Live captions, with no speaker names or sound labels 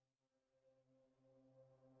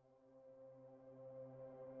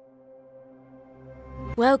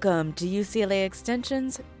Welcome to UCLA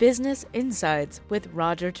Extension's Business Insights with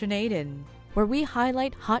Roger Tornadin, where we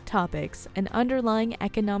highlight hot topics and underlying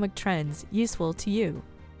economic trends useful to you.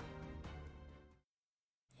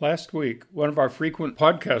 Last week, one of our frequent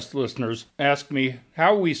podcast listeners asked me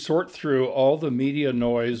how we sort through all the media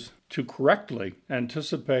noise to correctly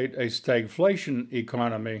anticipate a stagflation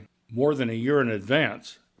economy more than a year in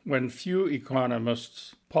advance, when few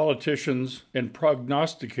economists, politicians, and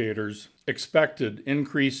prognosticators expected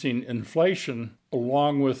increasing inflation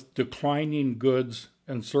along with declining goods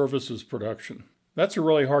and services production. That's a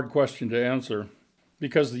really hard question to answer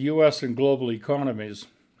because the U.S. and global economies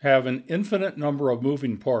have an infinite number of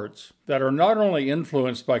moving parts that are not only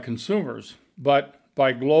influenced by consumers, but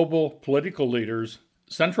by global political leaders,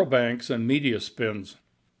 central banks, and media spins.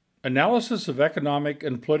 Analysis of economic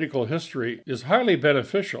and political history is highly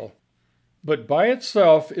beneficial, but by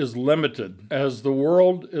itself is limited as the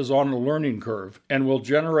world is on a learning curve and will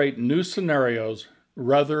generate new scenarios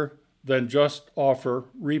rather than just offer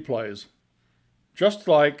replays. Just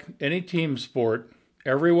like any team sport,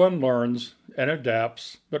 everyone learns and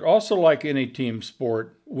adapts, but also like any team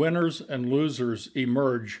sport, winners and losers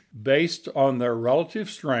emerge based on their relative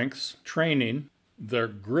strengths, training, their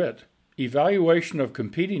grit, evaluation of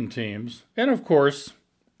competing teams, and of course,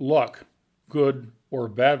 luck, good or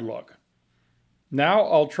bad luck. Now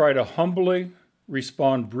I'll try to humbly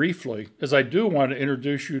respond briefly, as I do want to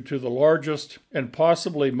introduce you to the largest and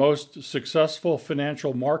possibly most successful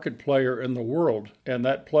financial market player in the world, and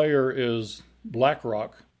that player is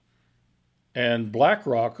BlackRock. And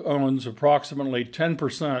BlackRock owns approximately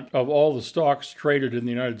 10% of all the stocks traded in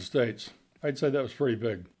the United States. I'd say that was pretty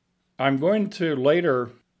big. I'm going to later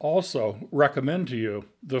also recommend to you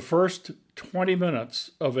the first 20 minutes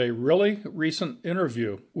of a really recent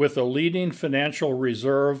interview with a leading financial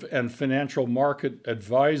reserve and financial market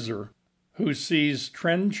advisor who sees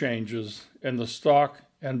trend changes in the stock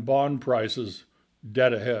and bond prices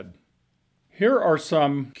dead ahead. Here are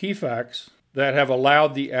some key facts that have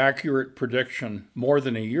allowed the accurate prediction more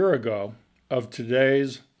than a year ago of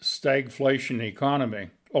today's stagflation economy,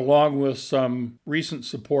 along with some recent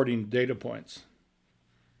supporting data points.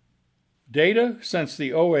 Data since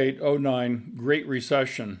the 2008-09 Great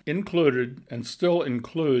Recession included and still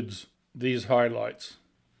includes these highlights.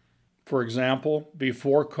 For example,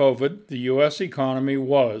 before COVID, the U.S. economy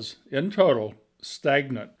was, in total,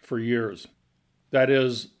 stagnant for years. That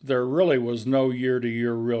is, there really was no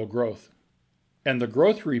year-to-year real growth. And the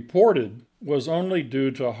growth reported was only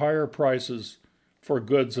due to higher prices for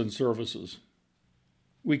goods and services.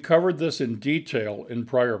 We covered this in detail in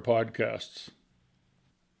prior podcasts.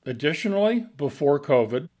 Additionally, before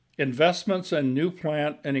COVID, investments in new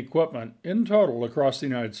plant and equipment in total across the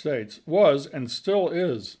United States was and still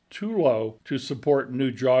is too low to support new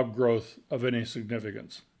job growth of any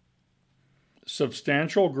significance.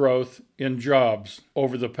 Substantial growth in jobs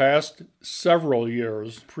over the past several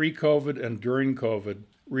years, pre-COVID and during COVID,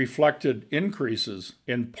 reflected increases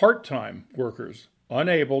in part-time workers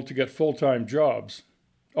unable to get full-time jobs,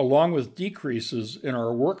 along with decreases in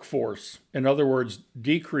our workforce, in other words,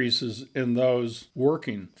 decreases in those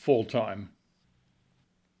working full-time.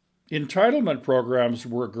 Entitlement programs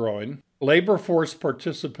were growing, labor force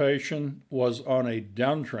participation was on a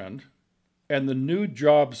downtrend, and the new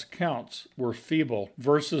jobs counts were feeble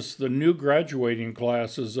versus the new graduating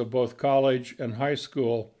classes of both college and high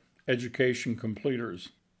school education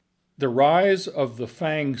completers. The rise of the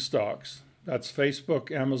FANG stocks, that's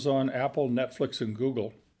Facebook, Amazon, Apple, Netflix, and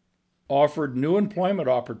Google, offered new employment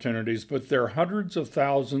opportunities, but their hundreds of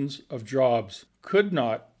thousands of jobs could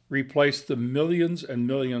not replace the millions and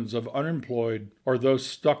millions of unemployed or those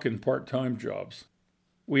stuck in part-time jobs.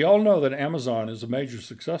 We all know that Amazon is a major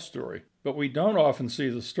success story, but we don't often see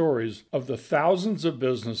the stories of the thousands of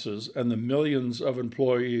businesses and the millions of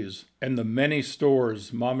employees and the many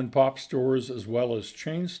stores, mom and pop stores as well as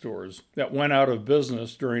chain stores, that went out of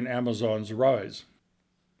business during Amazon's rise.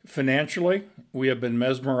 Financially, we have been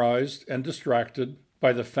mesmerized and distracted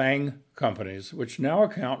by the FANG companies, which now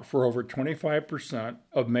account for over 25%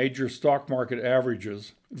 of major stock market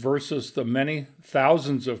averages versus the many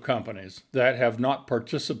thousands of companies that have not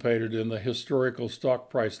participated in the historical stock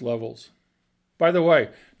price levels. By the way,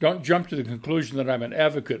 don't jump to the conclusion that I'm an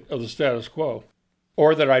advocate of the status quo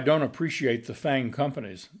or that I don't appreciate the FANG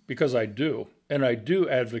companies, because I do, and I do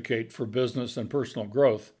advocate for business and personal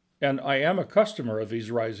growth, and I am a customer of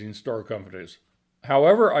these rising star companies.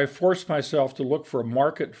 However, I force myself to look for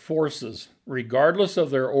market forces, regardless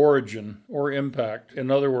of their origin or impact,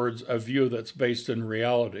 in other words, a view that's based in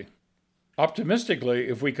reality. Optimistically,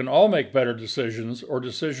 if we can all make better decisions or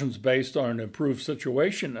decisions based on an improved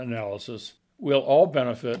situation analysis, we'll all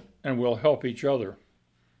benefit and we'll help each other.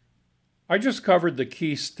 I just covered the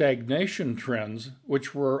key stagnation trends,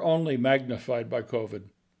 which were only magnified by COVID.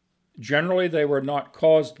 Generally, they were not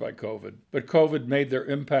caused by COVID, but COVID made their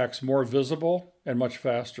impacts more visible and much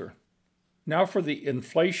faster. Now for the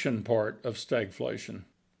inflation part of stagflation.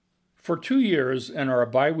 For 2 years in our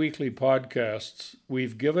biweekly podcasts,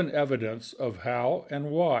 we've given evidence of how and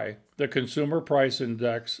why the Consumer Price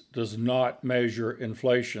Index does not measure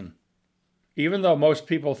inflation. Even though most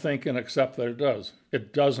people think and accept that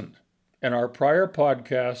it doesn't. And our prior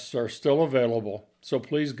podcasts are still available, so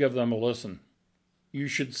please give them a listen. You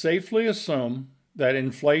should safely assume that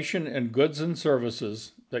inflation in goods and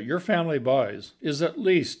services that your family buys is at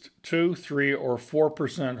least 2, 3, or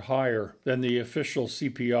 4% higher than the official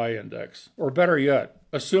CPI index. Or better yet,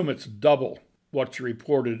 assume it's double what's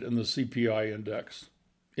reported in the CPI index.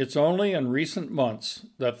 It's only in recent months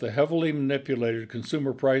that the heavily manipulated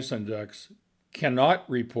Consumer Price Index cannot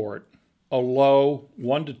report a low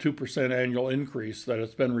 1 to 2% annual increase that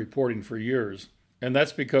it's been reporting for years. And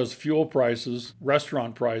that's because fuel prices,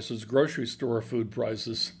 restaurant prices, grocery store food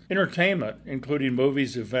prices, entertainment, including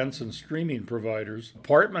movies, events, and streaming providers,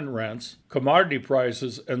 apartment rents, commodity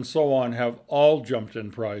prices, and so on have all jumped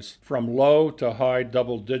in price from low to high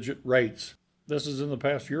double-digit rates. This is in the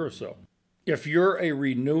past year or so. If you're a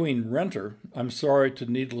renewing renter, I'm sorry to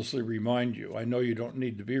needlessly remind you. I know you don't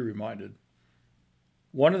need to be reminded.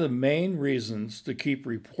 One of the main reasons to keep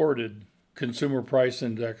reported Consumer Price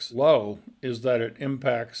Index low is that it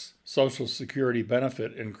impacts Social Security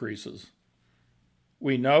benefit increases.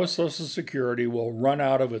 We know Social Security will run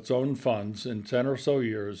out of its own funds in 10 or so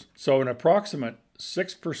years, so an approximate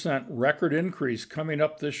 6% record increase coming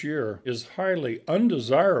up this year is highly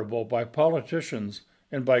undesirable by politicians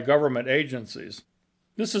and by government agencies.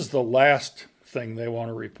 This is the last thing they want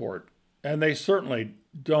to report, and they certainly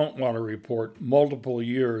don't want to report multiple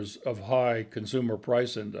years of high consumer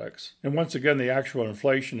price index. And once again, the actual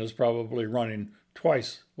inflation is probably running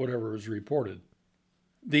twice whatever is reported.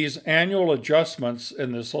 These annual adjustments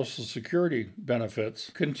in the Social Security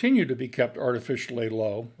benefits continue to be kept artificially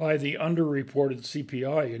low by the underreported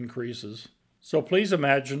CPI increases. So please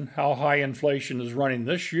imagine how high inflation is running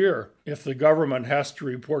this year if the government has to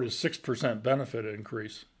report a 6% benefit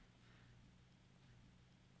increase.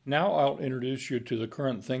 Now I'll introduce you to the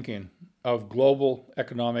current thinking of global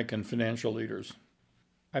economic and financial leaders.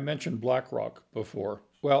 I mentioned BlackRock before.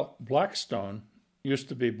 Well, Blackstone used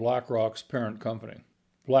to be BlackRock's parent company.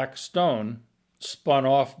 Blackstone spun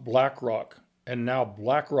off BlackRock, and now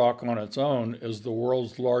BlackRock on its own is the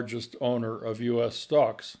world's largest owner of U.S.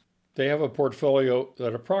 stocks. They have a portfolio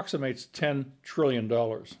that approximates $10 trillion.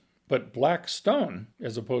 But Blackstone,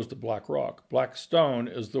 as opposed to BlackRock, Blackstone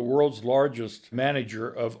is the world's largest manager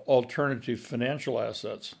of alternative financial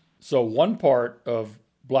assets. So one part of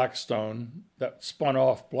Blackstone that spun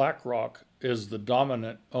off BlackRock is the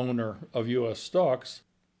dominant owner of U.S. stocks.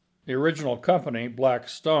 The original company,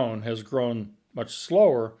 Blackstone, has grown much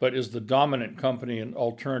slower, but is the dominant company in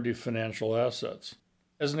alternative financial assets.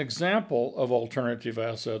 As an example of alternative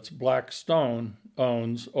assets, Blackstone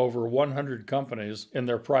owns over 100 companies in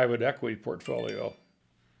their private equity portfolio.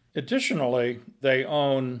 Additionally, they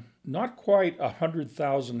own not quite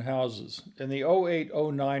 100,000 houses. In the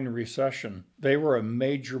 2008-09 recession, they were a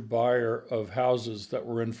major buyer of houses that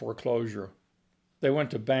were in foreclosure. They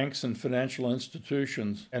went to banks and financial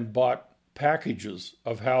institutions and bought packages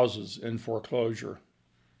of houses in foreclosure.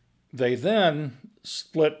 They then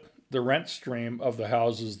split the rent stream of the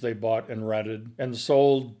houses they bought and rented and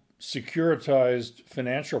sold securitized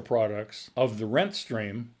financial products of the rent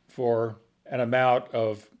stream for an amount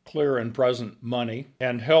of clear and present money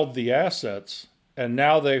and held the assets. And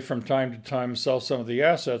now they, from time to time, sell some of the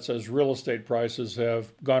assets as real estate prices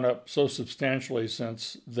have gone up so substantially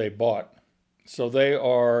since they bought. So they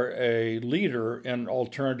are a leader in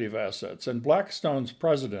alternative assets. And Blackstone's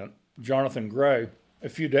president, Jonathan Gray, a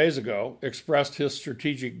few days ago expressed his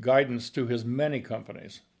strategic guidance to his many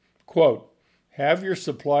companies. Quote, "Have your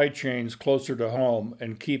supply chains closer to home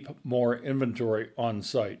and keep more inventory on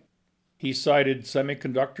site." He cited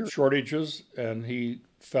semiconductor shortages, and he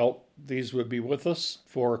felt these would be with us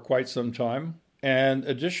for quite some time, and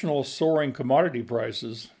additional soaring commodity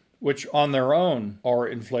prices, which on their own are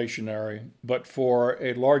inflationary, but for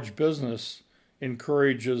a large business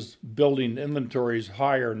encourages building inventories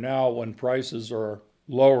higher now when prices are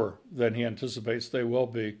lower than he anticipates they will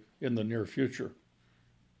be in the near future.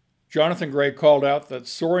 Jonathan Gray called out that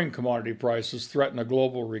soaring commodity prices threaten a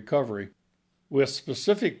global recovery. with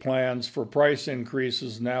specific plans for price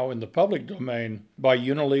increases now in the public domain by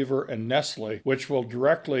Unilever and Nestle, which will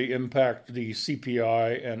directly impact the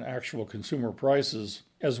CPI and actual consumer prices,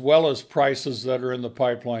 as well as prices that are in the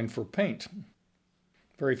pipeline for paint.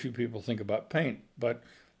 Very few people think about paint, but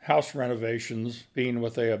house renovations, being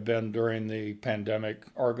what they have been during the pandemic,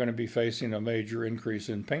 are going to be facing a major increase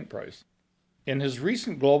in paint price. In his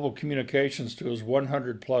recent global communications to his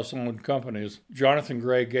 100-plus owned companies, Jonathan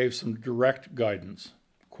Gray gave some direct guidance.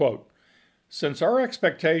 Quote, "Since our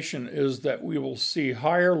expectation is that we will see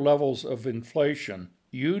higher levels of inflation,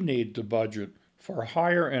 you need to budget for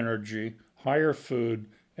higher energy, higher food,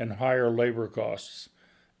 and higher labor costs,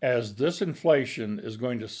 as this inflation is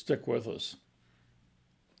going to stick with us.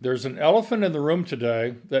 There's an elephant in the room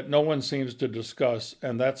today that no one seems to discuss,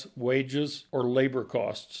 and that's wages or labor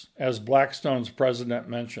costs, as Blackstone's president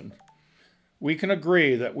mentioned. We can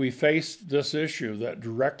agree that we face this issue that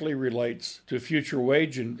directly relates to future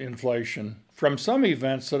wage inflation from some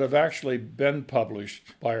events that have actually been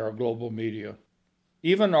published by our global media.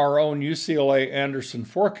 Even our own UCLA Anderson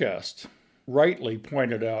forecast rightly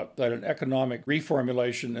pointed out that an economic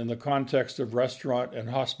reformulation in the context of restaurant and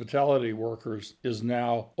hospitality workers is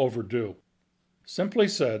now overdue. Simply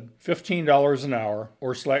said, $15 an hour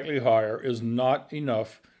or slightly higher is not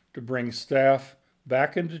enough to bring staff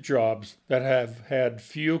back into jobs that have had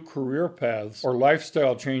few career paths or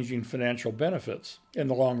lifestyle-changing financial benefits in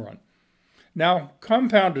the long run. Now,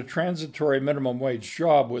 compound a transitory minimum wage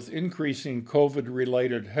job with increasing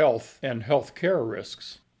COVID-related health and health care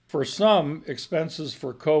risks. For some, expenses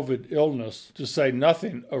for COVID illness, to say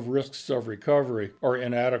nothing of risks of recovery, are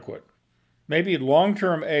inadequate. Maybe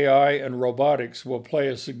long-term AI and robotics will play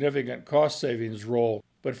a significant cost savings role,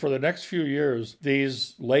 but for the next few years,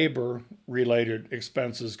 these labor-related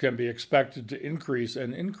expenses can be expected to increase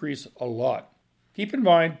and increase a lot. Keep in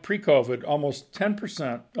mind, pre-COVID, almost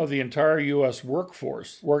 10% of the entire U.S.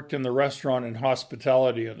 workforce worked in the restaurant and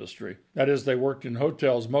hospitality industry. That is, they worked in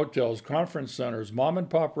hotels, motels, conference centers,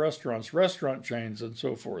 mom-and-pop restaurants, restaurant chains, and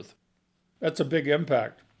so forth. That's a big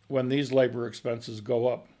impact when these labor expenses go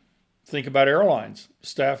up. Think about airlines.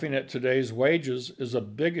 Staffing at today's wages is a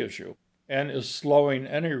big issue and is slowing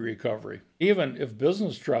any recovery, even if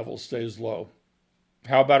business travel stays low.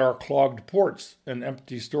 How about our clogged ports and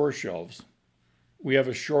empty store shelves? We have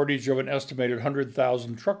a shortage of an estimated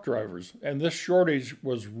 100,000 truck drivers, and this shortage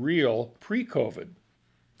was real pre-COVID.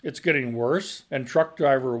 It's getting worse, and truck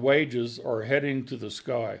driver wages are heading to the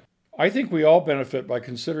sky. I think we all benefit by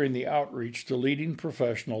considering the outreach to leading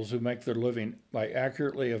professionals who make their living by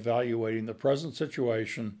accurately evaluating the present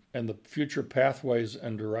situation and the future pathways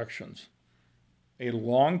and directions. A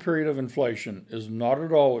long period of inflation is not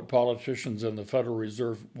at all what politicians and the Federal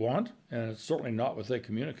Reserve want, and it's certainly not what they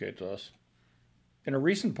communicate to us. In a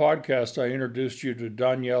recent podcast, I introduced you to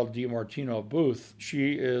Danielle DiMartino Booth.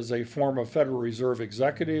 She is a former Federal Reserve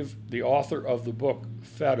executive, the author of the book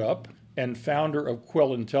Fed Up, and founder of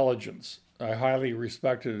Quill Intelligence, a highly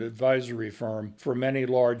respected advisory firm for many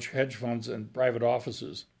large hedge funds and private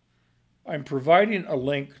offices. I'm providing a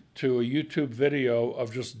link to a YouTube video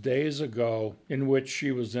of just days ago in which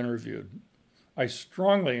she was interviewed. I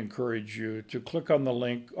strongly encourage you to click on the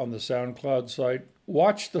link on the SoundCloud site.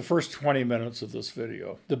 Watch the first 20 minutes of this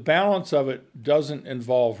video. The balance of it doesn't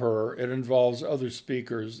involve her. It involves other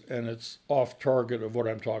speakers, and it's off target of what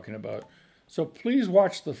I'm talking about. So please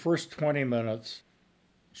watch the first 20 minutes.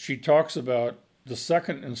 She talks about the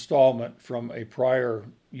second installment from a prior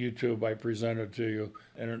YouTube I presented to you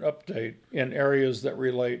and an update in areas that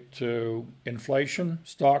relate to inflation,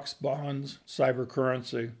 stocks, bonds,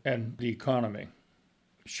 cybercurrency, and the economy.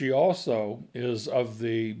 She also is of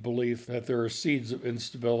the belief that there are seeds of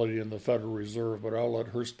instability in the Federal Reserve, but I'll let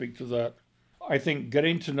her speak to that. I think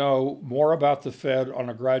getting to know more about the Fed on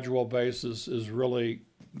a gradual basis is really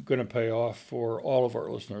going to pay off for all of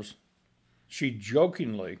our listeners. She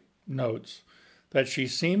jokingly notes that she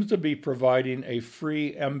seems to be providing a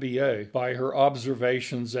free MBA by her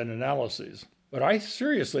observations and analyses, but I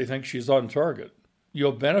seriously think she's on target.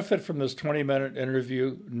 You'll benefit from this 20-minute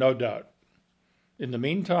interview, no doubt. In the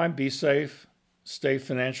meantime, be safe, stay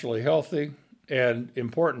financially healthy, and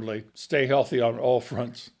importantly, stay healthy on all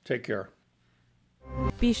fronts. Take care.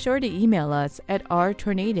 Be sure to email us at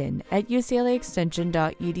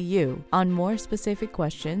rtornadin@uclaextension.edu on more specific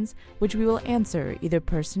questions, which we will answer either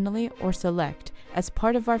personally or select as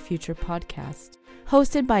part of our future podcast.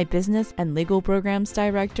 Hosted by Business and Legal Programs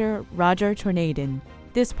Director Roger Tornadin.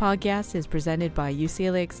 This podcast is presented by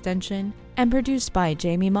UCLA Extension and produced by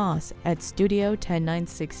Jamie Moss at Studio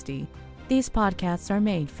 10960. These podcasts are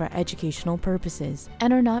made for educational purposes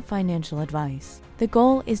and are not financial advice. The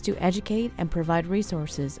goal is to educate and provide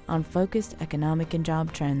resources on focused economic and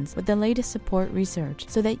job trends with the latest support research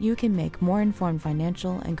so that you can make more informed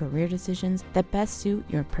financial and career decisions that best suit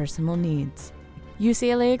your personal needs.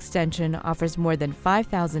 UCLA Extension offers more than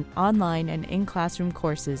 5,000 online and in-classroom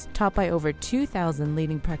courses taught by over 2,000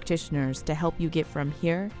 leading practitioners to help you get from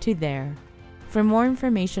here to there. For more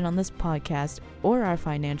information on this podcast or our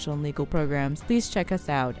financial and legal programs, please check us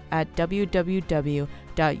out at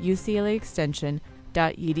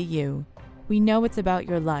www.uclaextension.edu. We know it's about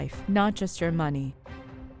your life, not just your money.